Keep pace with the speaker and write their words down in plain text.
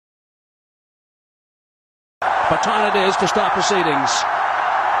Pathan it is to start proceedings.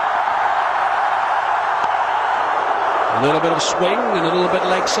 A little bit of swing and a little bit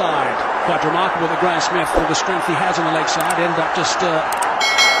leg side. Quite remarkable that Graham Smith, with the strength he has on the leg side, ended up just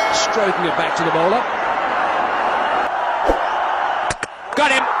stroking it back to the bowler.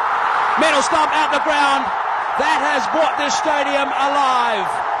 Got him! Middle stump out the ground. That has brought this stadium alive.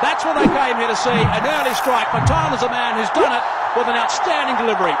 That's what they came here to see. An early strike. Pathan is a man who's done it with an outstanding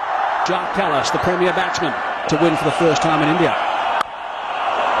delivery. Jack Callis, the premier batsman, to win for the first time in India.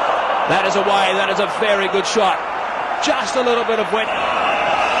 That is away. That is a very good shot. Just a little bit of wet.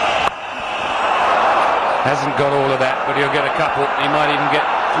 Hasn't got all of that, but he'll get a couple. He might even get,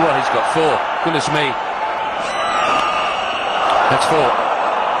 well, he's got 4. Goodness me. That's 4.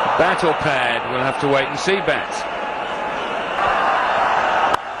 Bat or pad, we'll have to wait and see. Bat.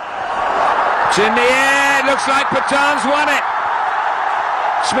 It's in the air. Looks like Pathan's won it.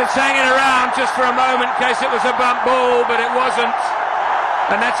 Smith's hanging around just for a moment in case it was a bump ball, but it wasn't.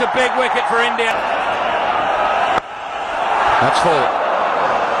 And that's a big wicket for India. That's 4.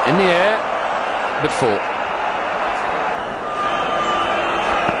 In the air, but 4.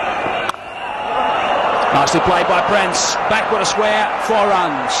 Nicely played by Prince. Backward a square, 4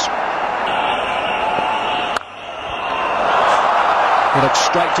 runs. He looked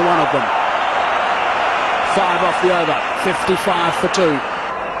straight to one of them. 5 off the over, 55 for 2.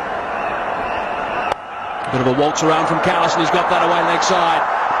 Bit of a waltz around from Callis, and he's got that away leg side.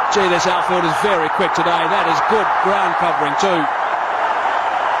 Gee, this outfield is very quick today. That is good ground covering too.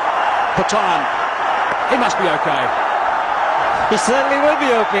 Pathan, he must be okay. He certainly will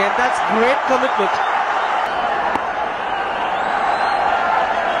be okay, and that's great commitment.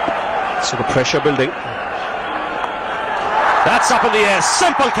 So the pressure building. That's up in the air.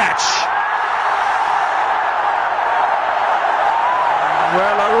 Simple catch.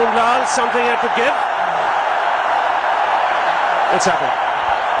 Well, Arun Lal, something I could give. It's happened.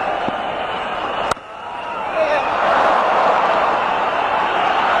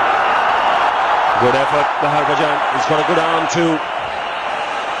 Good effort, the Harbhajan. He's got a good arm too.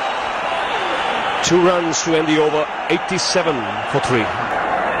 2 runs to end the over, 87 for 3.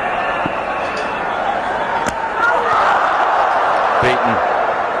 Beaten.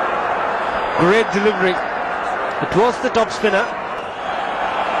 Great delivery. It was the top spinner.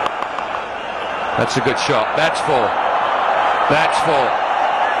 That's a good shot. That's 4. That's 4.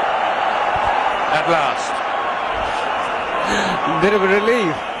 At last. Bit of a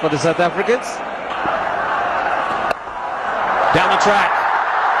relief for the South Africans. Down the track.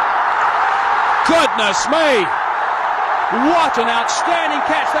 Goodness me! What an outstanding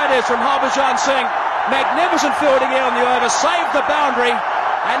catch that is from Harbhajan Singh. Magnificent fielding here on the over, saved the boundary,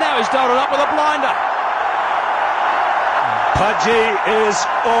 and now he's dotted up with a blinder. Pudgy is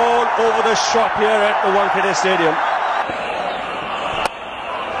all over the shop here at the Wankhede Stadium.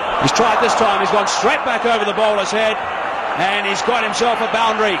 He's tried this time, he's gone straight back over the bowler's head, and he's got himself a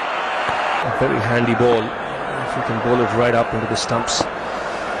boundary. A very handy ball, if you can bowl it right up into the stumps.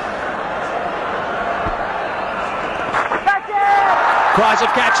 Cries of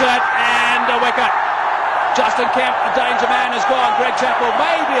catch it, and a wicket. Justin Kemp, a danger man, has gone. Greg Chappell,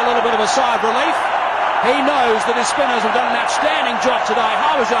 maybe a little bit of a sigh of relief. He knows that his spinners have done an outstanding job today.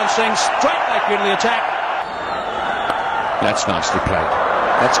 Harbhajan Singh straight back into the attack. That's nicely played.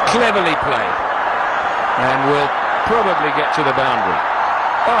 That's cleverly played. And will probably get to the boundary.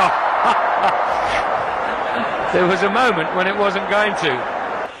 Oh! There was a moment when it wasn't going to.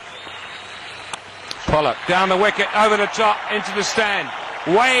 Pollock down the wicket, over the top, into the stand.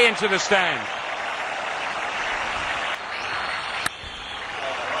 Way into the stand.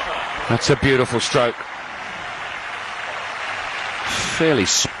 That's a beautiful stroke. Fairly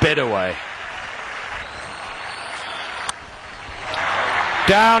sped away.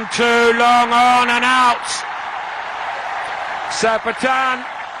 Down 2, long on and out. So Pathan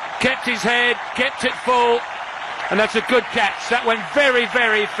kept his head, kept it full, and that's a good catch. That went very,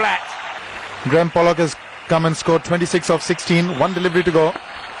 very flat. Graham Pollock has come and scored 26 of 16, 1 delivery to go.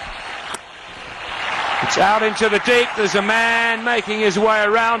 It's out into the deep. There's a man making his way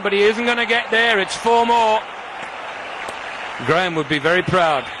around, but he isn't going to get there. It's 4 more. Graham would be very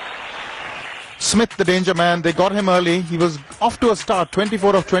proud. Smith, the danger man, they got him early. He was off to a start,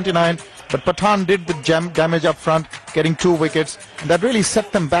 24 of 29, but Pathan did the damage up front, getting 2 wickets. And that really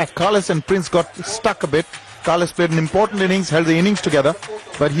set them back. Callis and Prince got stuck a bit. Callis played an important innings, held the innings together,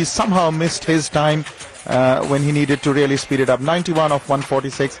 but he somehow missed his time when he needed to really speed it up. 91 of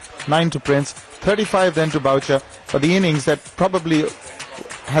 146, 9 to Prince, 35 then to Boucher. But the innings that probably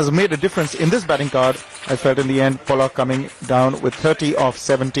has made a difference in this batting card, I felt in the end, Pollock coming down with 30 of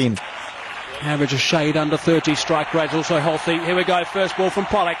 17. Average a shade under 30. Strike rate's also healthy. Here we go. First ball from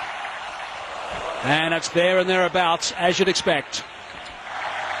Pollock. And it's there and thereabouts, as you'd expect.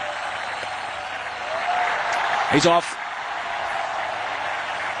 He's off.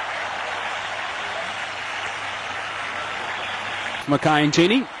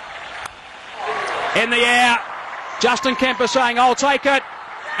 McCain-Tini. In the air. Justin Kemper saying, I'll take it.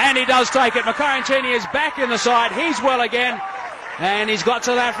 And he does take it. McCain-Tini is back in the side. He's well again. And he's got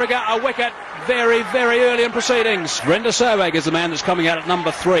South Africa a wicket very, very early in proceedings. Renda Sehwag is the man that's coming out at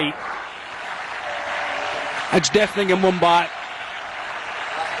number 3. It's deafening in Mumbai.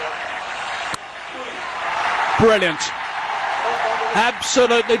 Brilliant.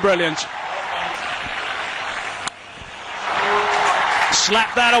 Absolutely brilliant.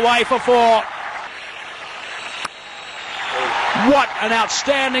 Slap that away for 4. What an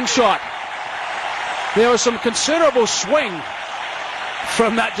outstanding shot. There was some considerable swing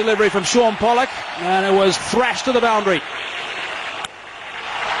from that delivery from Shaun Pollock, and it was thrashed to the boundary.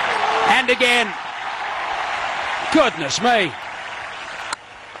 And again. Goodness me.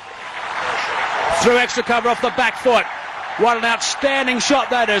 Through extra cover off the back foot. What an outstanding shot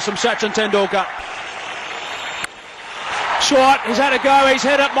that is from Sachin Tendulkar. Short, he's had a go, he's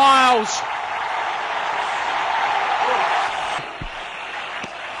hit it miles.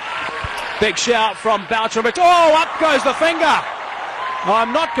 Big shout from Boucherowicz. Oh, up goes the finger.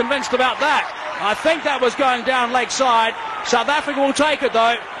 I'm not convinced about that. I think that was going down leg side. South Africa will take it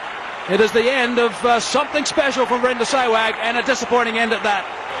though. It is the end of something special from Renda Sehwag, and a disappointing end at that.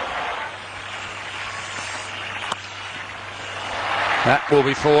 That will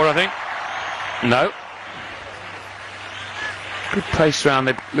be 4, I think. No. Good pace round.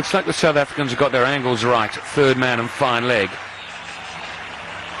 It looks like the South Africans have got their angles right. Third man and fine leg.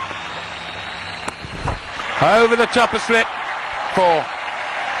 Over the top of slip. 4.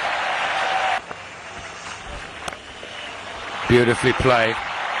 Beautifully played.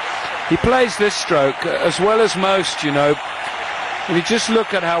 He plays this stroke as well as most, you know. If you just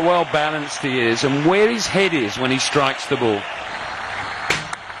look at how well balanced he is and where his head is when he strikes the ball.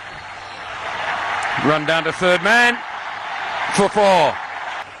 Run down to third man for 4.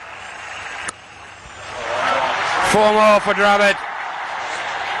 4 more for Dravid.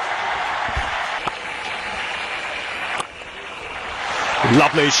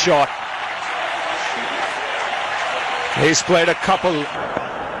 Lovely shot. He's played a couple.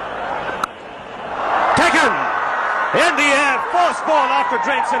 Taken! In the air, first ball after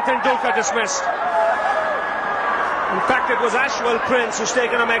drinks, and Tendulkar dismissed. In fact, it was Ashwell Prince who's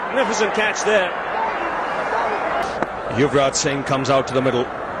taken a magnificent catch there. Yuvraj Singh comes out to the middle.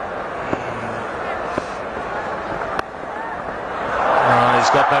 He's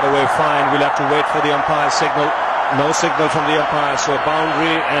got that away fine. We'll have to wait for the umpire's signal. No signal from the umpire, so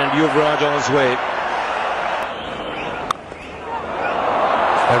boundary and Yuvraj on his way.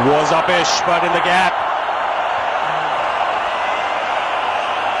 It was uppish, but in the gap.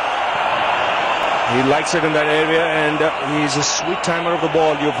 He likes it in that area, and he's a sweet timer of the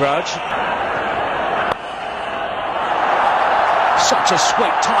ball, Yuvraj. Such a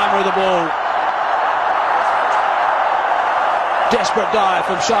sweet timer of the ball. Desperate dive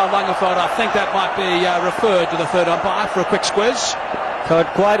from Charles Langefeld. I think that might be referred to the third umpire for a quick squiz. Covered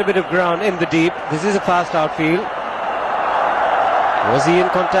quite a bit of ground in the deep. This is a fast outfield. Was he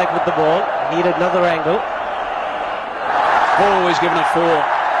in contact with the ball? Needed another angle. Oh, he's given it 4.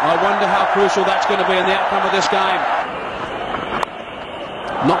 I wonder how crucial that's going to be in the outcome of this game.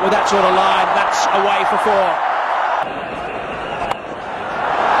 Not with that sort of line. That's away for 4.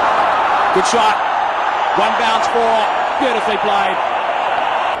 Good shot. 1 bounce 4. Beautifully played.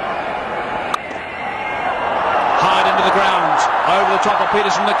 Hard into the ground. Over the top of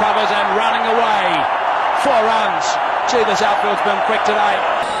Peterson, the covers, and running away. 4 runs. Gee, this outfield's been quick today.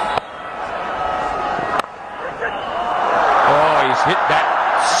 Oh, he's hit that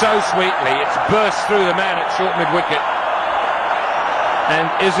so sweetly. It's burst through the man at short mid-wicket. And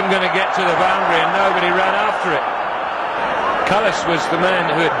isn't going to get to the boundary, and nobody ran after it. Cullis was the man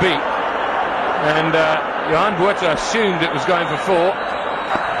who had beat. And Johan Buerta assumed it was going for 4.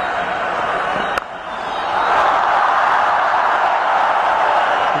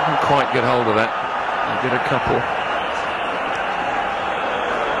 Didn't quite get hold of that. He did a couple.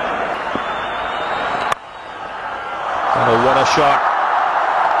 Oh, what a shot.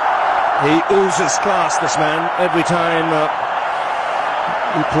 He oozes class, this man, every time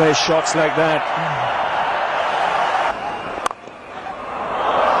he plays shots like that.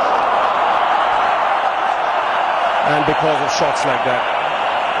 And because of shots like that.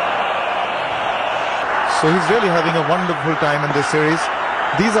 So he's really having a wonderful time in this series.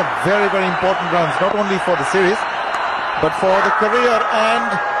 These are very, very important runs, not only for the series, but for the career. And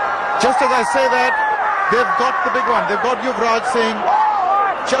just as I say that, they've got the big one. They've got Yuvraj Singh,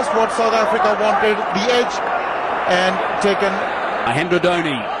 just what South Africa wanted, the edge, and taken. Mahendra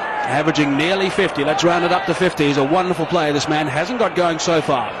Dhoni, averaging nearly 50. Let's round it up to 50. He's a wonderful player, this man. Hasn't got going so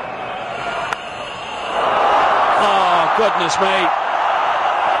far. Oh, goodness me.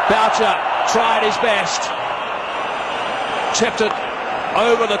 Boucher tried his best. Tipped it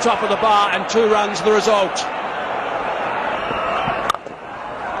over the top of the bar, and 2 runs the result.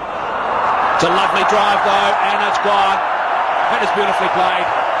 It's a lovely drive though, and it's gone. That is beautifully played.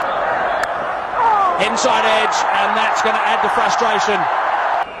 Inside edge, and that's going to add to frustration.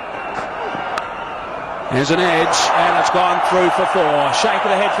 There's an edge, and it's gone through for 4. Shake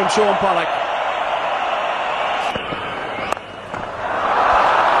of the head from Sean Pollock.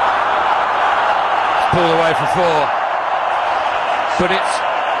 Pulled away for 4. But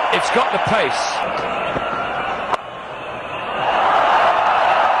it's got the pace.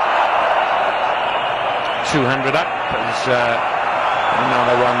 .200 up as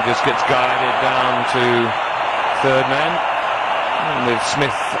another one just gets guided down to third man. And with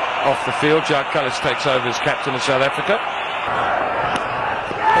Smith off the field, Jacques Kallis takes over as captain of South Africa.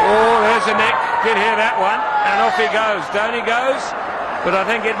 Oh, there's a nick. Did hear that one. And off he goes. Down he goes. But I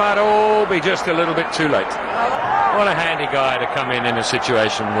think it might all be just a little bit too late. What a handy guy to come in a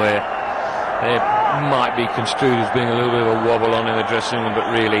situation where there might be construed as being a little bit of a wobble on in the dressing room, but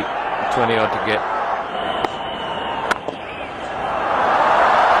really 20 odd to get.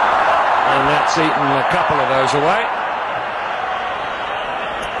 And that's eaten a couple of those away.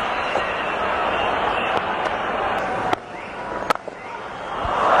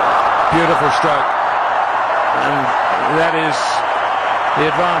 Beautiful stroke. And that is the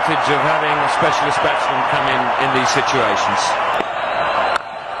advantage of having a specialist batsman come in these situations.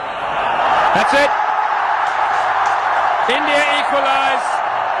 That's it. India equalise.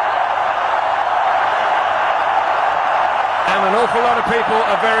 And an awful lot of people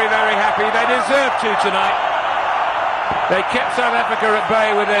are very, very happy. They deserve to tonight. They kept South Africa at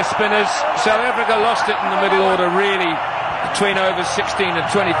bay with their spinners. South Africa lost it in the middle order, really, between overs 16 and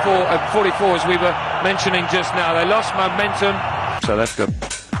 44 as we were mentioning just now. They lost momentum. South Africa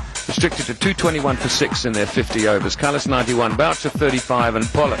restricted to 221 for 6 in their 50 overs. Kallis 91, Boucher 35, and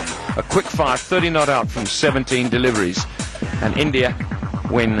Pollock a quick fire 30 not out from 17 deliveries. And India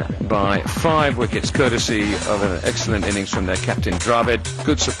win by 5 wickets, courtesy of an excellent innings from their captain Dravid.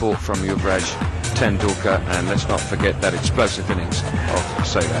 Good support from Yuvraj Tendulkar, and let's not forget that explosive innings of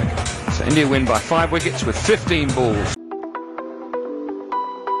Sehwag. So India win by 5 wickets with 15 balls.